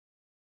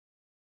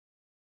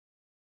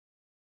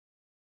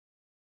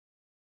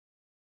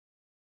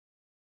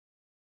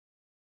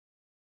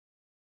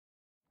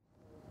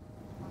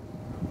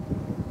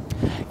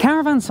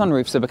Caravan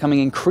sunroofs are becoming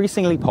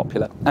increasingly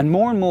popular, and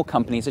more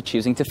companies are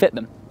choosing to fit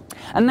them.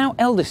 And now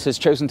Elddis has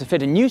chosen to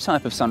fit a new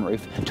type of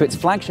sunroof to its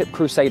flagship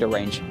Crusader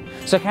range.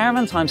 So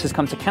Caravan Times has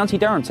come to County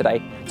Durham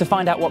today to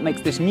find out what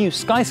makes this new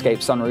Skyscape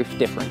sunroof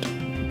different.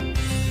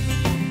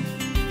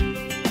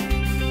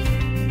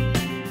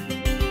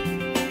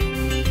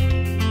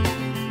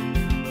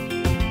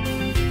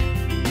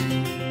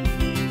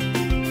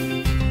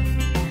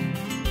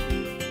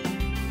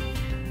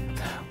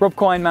 Rob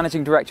Quine,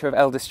 Managing Director of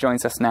Elddis,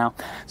 joins us now.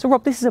 So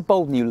Rob, this is a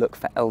bold new look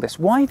for Elddis.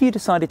 Why have you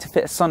decided to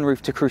fit a sunroof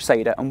to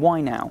Crusader, and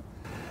why now?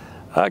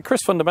 Chris,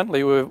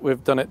 fundamentally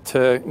we've done it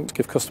to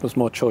give customers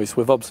more choice.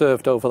 We've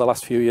observed over the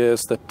last few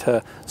years that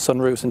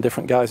sunroofs in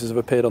different guises have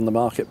appeared on the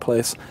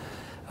marketplace.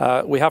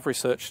 We have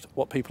researched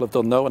what people have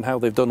done though and how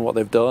they've done what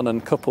they've done,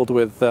 and coupled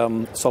with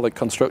solid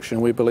construction,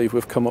 we believe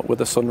we've come up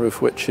with a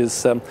sunroof which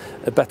is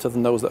better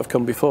than those that have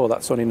come before.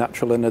 That's only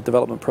natural in the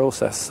development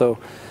process. So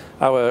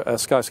our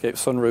Skyscape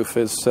sunroof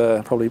is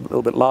probably a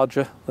little bit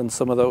larger than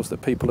some of those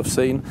that people have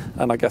seen,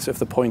 and I guess if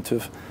the point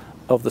of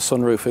the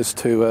sunroof is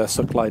to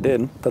suck light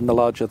in, then the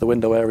larger the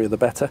window area the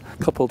better,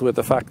 coupled with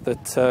the fact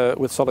that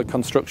with solid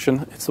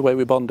construction it's the way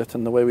we bond it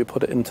and the way we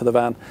put it into the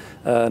van.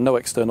 No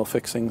external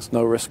fixings,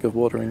 no risk of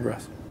water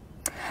ingress.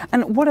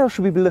 And what else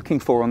should we be looking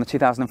for on the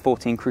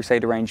 2014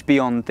 Crusader range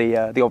beyond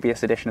the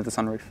obvious addition of the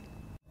sunroof?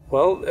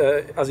 Well,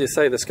 as you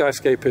say, the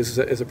Skyscape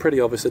is a pretty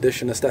obvious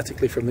addition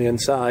aesthetically from the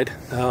inside,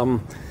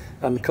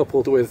 and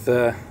coupled with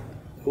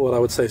what I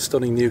would say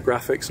stunning new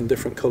graphics and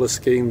different colour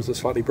schemes, a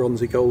slightly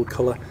bronzy gold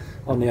colour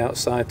on the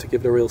outside to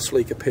give it a real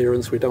sleek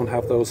appearance. We don't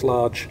have those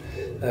large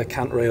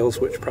cant rails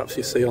which perhaps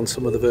you see on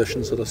some of the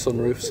versions of the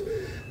sunroofs.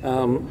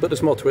 But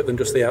there's more to it than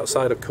just the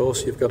outside, of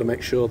course. You've got to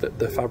make sure that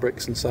the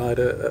fabrics inside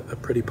are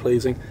pretty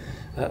pleasing,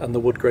 and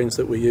the wood grains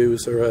that we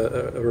use are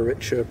a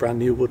richer brand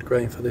new wood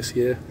grain for this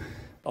year.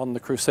 On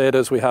the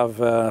Crusaders we have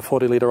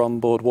 40-litre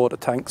onboard water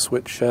tanks,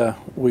 which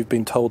we've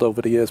been told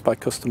over the years by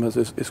customers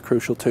is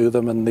crucial to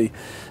them, and the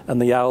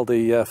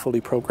Aldi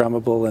fully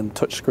programmable and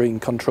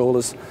touchscreen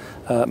controllers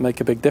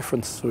make a big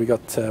difference. So we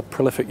got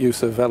prolific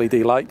use of LED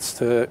lights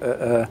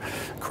to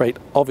create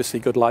obviously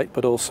good light,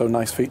 but also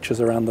nice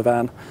features around the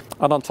van.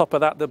 And on top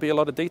of that, there'll be a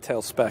lot of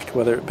detail spec,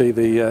 whether it be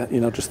the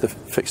just the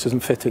fixtures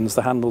and fittings,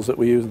 the handles that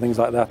we use and things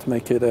like that, to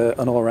make it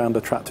an all-round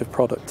attractive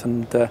product.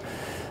 And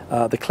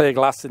the clear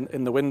glass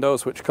in the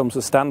windows, which comes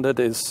as standard,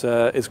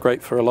 is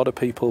great for a lot of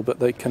people, but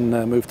they can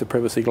move to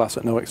privacy glass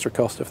at no extra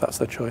cost if that's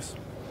their choice.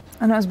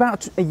 And it was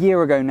about a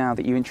year ago now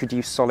that you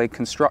introduced solid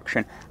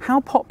construction. How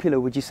popular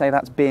would you say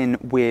that's been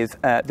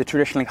with the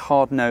traditionally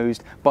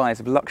hard-nosed buyers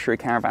of luxury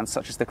caravans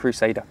such as the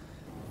Crusader?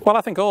 Well,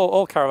 I think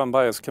all caravan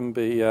buyers can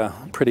be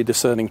pretty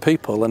discerning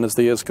people, and as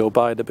the years go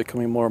by they're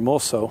becoming more and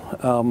more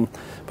so.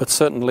 But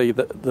certainly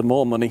the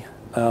more money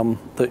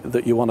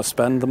that you want to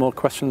spend, the more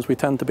questions we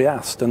tend to be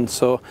asked. And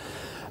so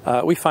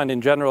we find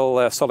in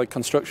general solid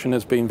construction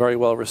has been very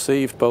well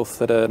received, both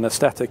at an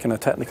aesthetic and a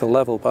technical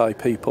level by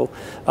people,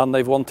 and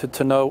they've wanted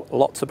to know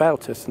lots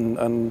about it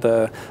and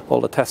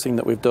all the testing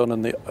that we've done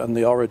and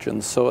the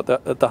origins. So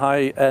at the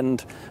high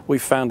end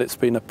we've found it's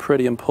been a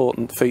pretty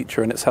important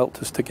feature, and it's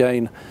helped us to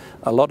gain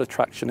a lot of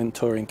traction in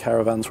touring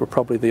caravans. We're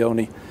probably the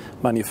only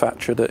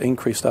manufacturer that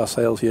increased our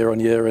sales year on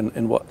year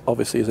in what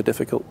obviously is a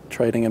difficult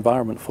trading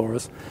environment for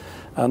us.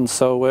 And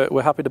so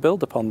we're happy to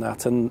build upon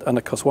that, and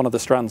of course one of the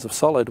strands of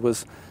solid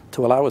was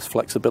to allow us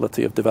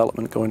flexibility of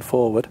development going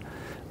forward,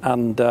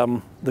 and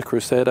the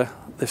Crusader,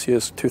 this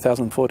year's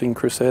 2014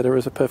 Crusader,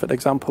 is a perfect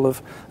example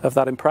of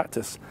that in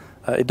practice.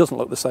 It doesn't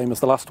look the same as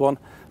the last one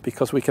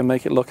because we can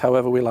make it look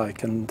however we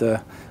like, and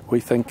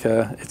we think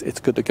it's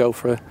good to go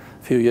for a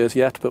few years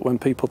yet, but when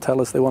people tell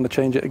us they want to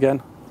change it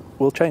again,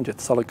 we'll change it.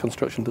 Solid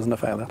construction doesn't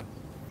affect that.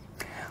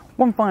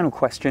 One final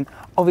question.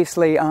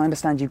 Obviously, I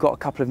understand you've got a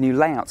couple of new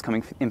layouts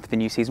coming in for the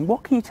new season.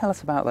 What can you tell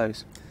us about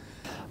those?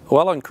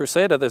 Well, on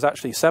Crusader there's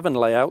actually 7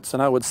 layouts,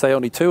 and I would say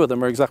only 2 of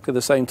them are exactly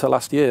the same to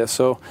last year.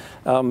 So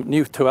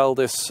new to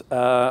Elddis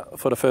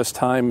for the first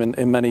time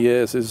in many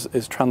years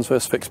is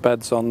transverse fixed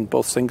beds on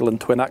both single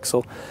and twin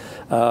axle.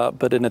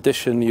 But in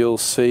addition you'll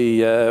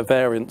see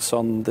variants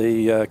on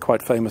the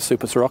quite famous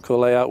Super Sirocco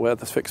layout, where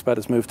the fixed bed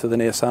is moved to the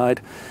near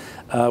side,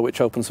 which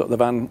opens up the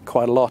van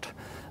quite a lot.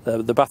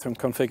 The bathroom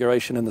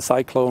configuration in the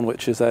Cyclone,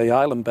 which is a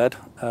island bed,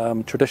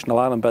 traditional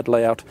island bed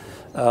layout,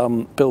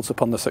 builds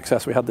upon the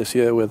success we had this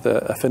year with the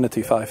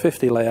Affinity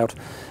 550 layout,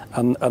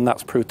 and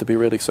that's proved to be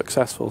really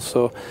successful.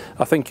 So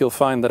I think you'll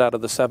find that out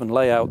of the 7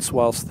 layouts,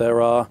 whilst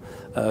there are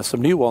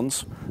some new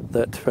ones,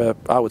 that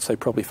I would say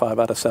probably 5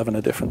 out of 7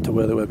 are different to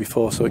where they were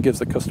before. So it gives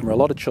the customer a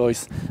lot of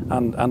choice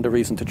and a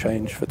reason to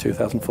change for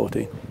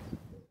 2014.